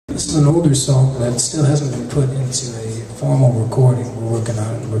This is an older song that still hasn't been put into a formal recording. We're working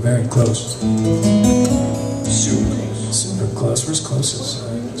on it. We're very close. Super close. Super close. We're as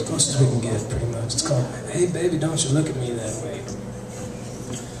close as we can get, pretty much. It's called "Hey Baby, Don't You Look at Me That Way."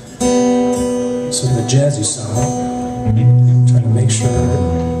 It's a jazzy song. I'm trying to make sure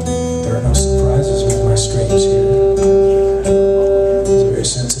there are no surprises with my strings here. It's a very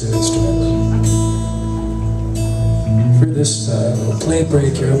sensitive instrument. For this little play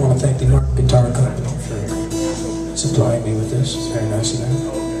break here, I want to thank the North Guitar Company for supplying me with this. It's very nice of them.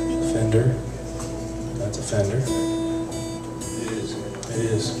 Fender. That's a Fender. It is. It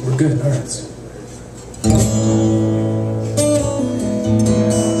is. We're good. All right.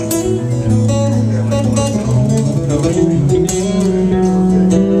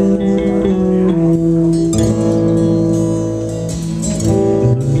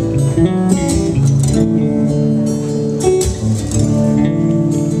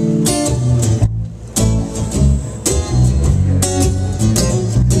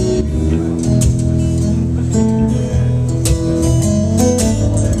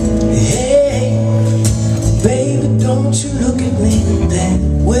 Don't you look at me that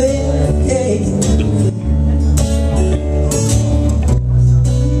way.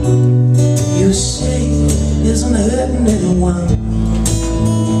 You say it isn't hurting anyone.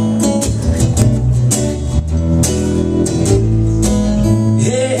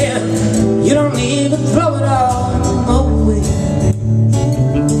 Yeah, you don't need to throw it all away.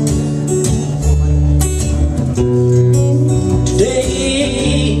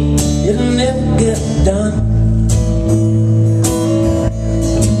 Today, it'll never get done.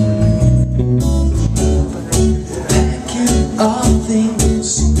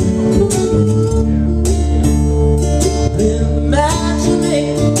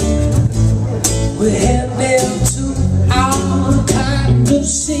 We're heading to our kind of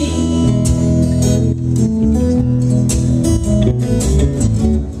sea.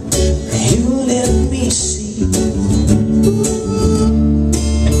 You let me see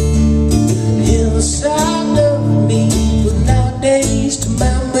inside of me, but nowadays to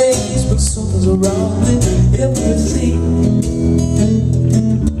my ways, but something's wrong with everything.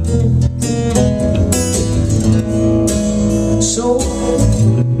 So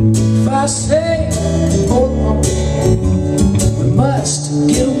if I say, oh, we must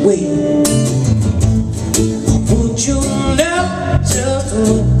get away, would you know just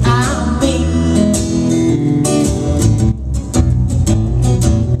what I mean?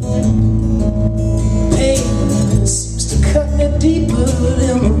 Pain seems to cut me deeper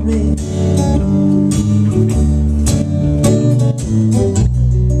than the rain.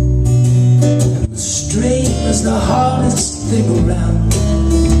 And the strain is the hardest thing around.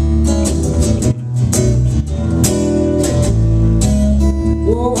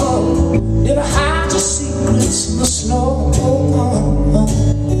 Never hide your secrets in the snow.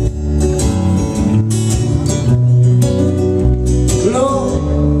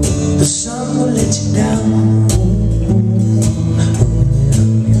 Lord, the sun will let you down.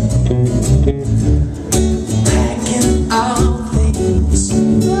 Packing our things,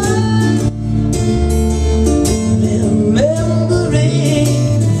 remembering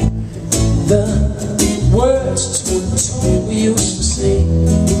the words to we used to sing.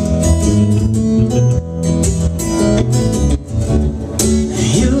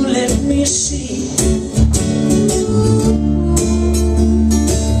 You let me see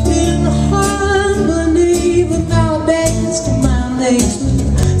in harmony with nowadays to my nation.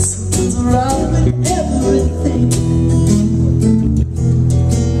 Something's wrong with everything.